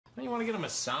Don't you want to get a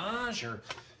massage or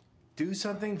do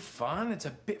something fun? It's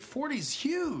a bit. 40's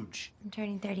huge. I'm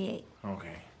turning 38.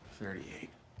 Okay, 38.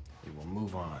 We will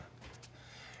move on.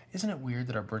 Isn't it weird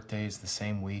that our birthday is the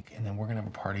same week and then we're gonna have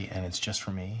a party and it's just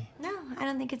for me? No, I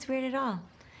don't think it's weird at all.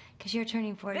 Because you're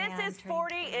turning 40. This is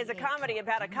 40 is a comedy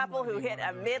about a couple who hit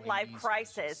a midlife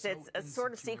crisis. It's a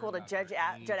sort of sequel to Judd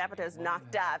Apatow's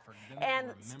Knocked Up and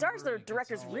stars the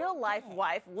director's real-life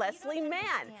wife, Leslie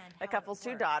Mann, the couple's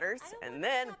two daughters, and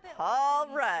then Paul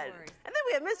Rudd. And then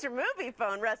we have Mr.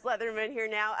 Moviefone, Russ Leatherman, here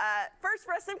now. First,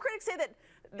 Russ, some critics say that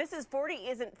This Is 40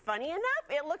 isn't funny enough.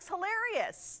 It looks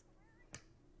hilarious.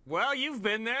 Well, you've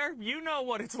been there. You know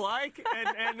what it's like.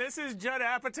 And this is Judd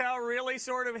Apatow really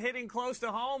sort of hitting close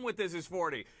to home with This Is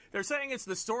 40. They're saying it's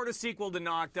the sort of sequel to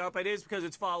Knocked Up. It is because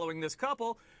it's following this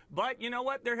couple. But you know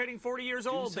what? They're hitting 40 years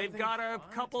old. They've got a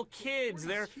couple kids.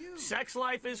 Their sex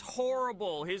life is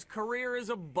horrible. His career is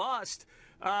a bust.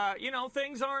 You know,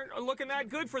 things aren't looking that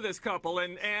good for this couple.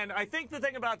 And I think the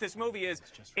thing about this movie is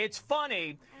it's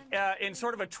funny in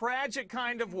sort of a tragic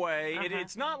kind of way.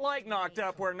 It's not like Knocked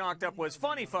Up, where Knocked Up was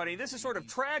funny. This is sort of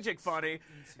tragic funny.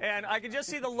 And I can just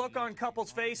see the look on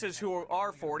couples' faces who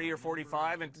are 40 or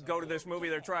 45 and go to this movie.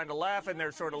 They're trying to laugh, and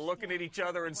they're sort of looking at each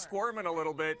other and squirming a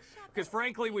little bit. Because,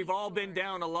 frankly, we've all been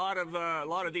down a lot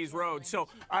of these roads. So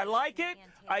I like it.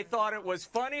 I thought it was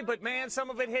funny, but man, some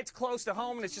of it hits close to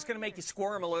home, and it's just going to make you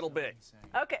squirm a little bit.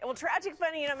 Okay, well, tragic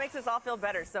funny, makes us all feel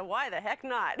better, so why the heck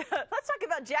not? Let's talk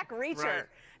about Jack Reacher. Right.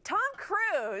 Tom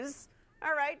Cruise,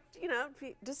 all right,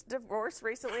 just divorced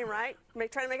recently, right?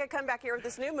 Trying to make a comeback here with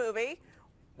this new movie.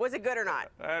 Was it good or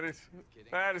not?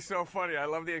 That is so funny. I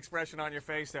love the expression on your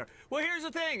face there. Well, here's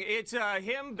the thing. It's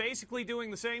him basically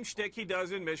doing the same shtick he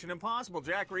does in Mission Impossible.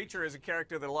 Jack Reacher is a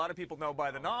character that a lot of people know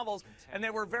by the novels, and they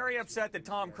were very upset that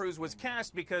Tom Cruise was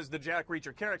cast because the Jack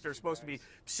Reacher character is supposed to be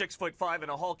 6'5"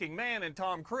 and a hulking man, and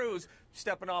Tom Cruise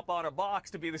stepping up on a box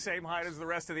to be the same height as the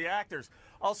rest of the actors.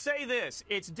 I'll say this.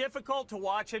 It's difficult to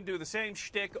watch him do the same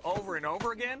shtick over and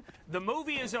over again. The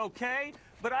movie is okay,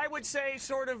 but I would say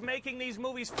sort of making these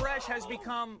movies fresh has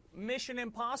become Mission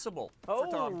Impossible for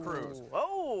Tom Cruise.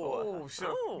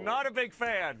 Not a big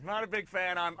fan. Not a big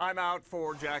fan. I'm out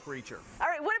for Jack Reacher. All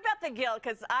right, what about The Guild?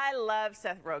 Because I love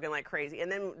Seth Rogen like crazy.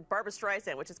 And then Barbra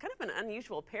Streisand, which is kind of an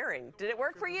unusual pairing. Did it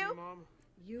work for you?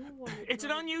 It's an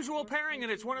unusual pairing,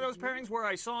 and it's one of those pairings where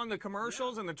I saw in the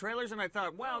commercials and the trailers, and I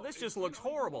thought, wow, this just looks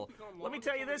horrible. Let me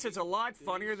tell you this, it's a lot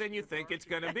funnier than you think it's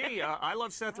going to be. I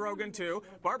love Seth Rogen, too.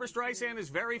 Barbra Streisand is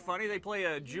very funny. They play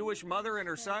a Jewish mother and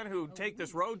her son who take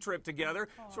this road trip together,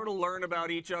 sort of learn about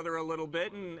each other a little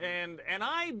bit, and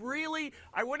I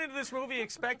went into this movie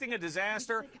expecting a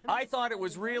disaster. I thought it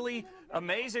was really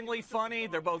amazingly funny.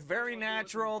 They're both very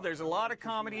natural. There's a lot of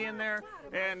comedy in there,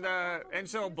 and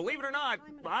so, believe it or not,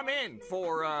 I'm in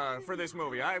for this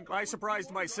movie. I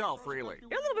surprised myself, really.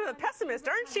 You're a little bit of a pessimist,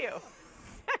 aren't you?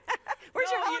 Where's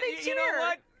your holiday cheer? You know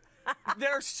what?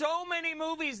 There are so many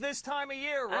movies this time of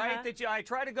year, right? That I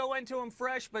try to go into them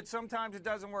fresh, but sometimes it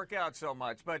doesn't work out so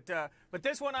much. But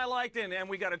this one I liked, and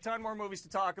we got a ton more movies to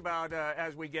talk about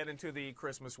as we get into the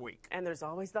Christmas week. And there's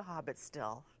always The Hobbit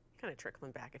still. Kind of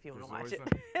trickling back if you want to watch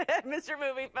it. Mr.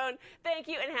 Moviefone, thank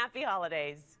you and happy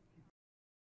holidays.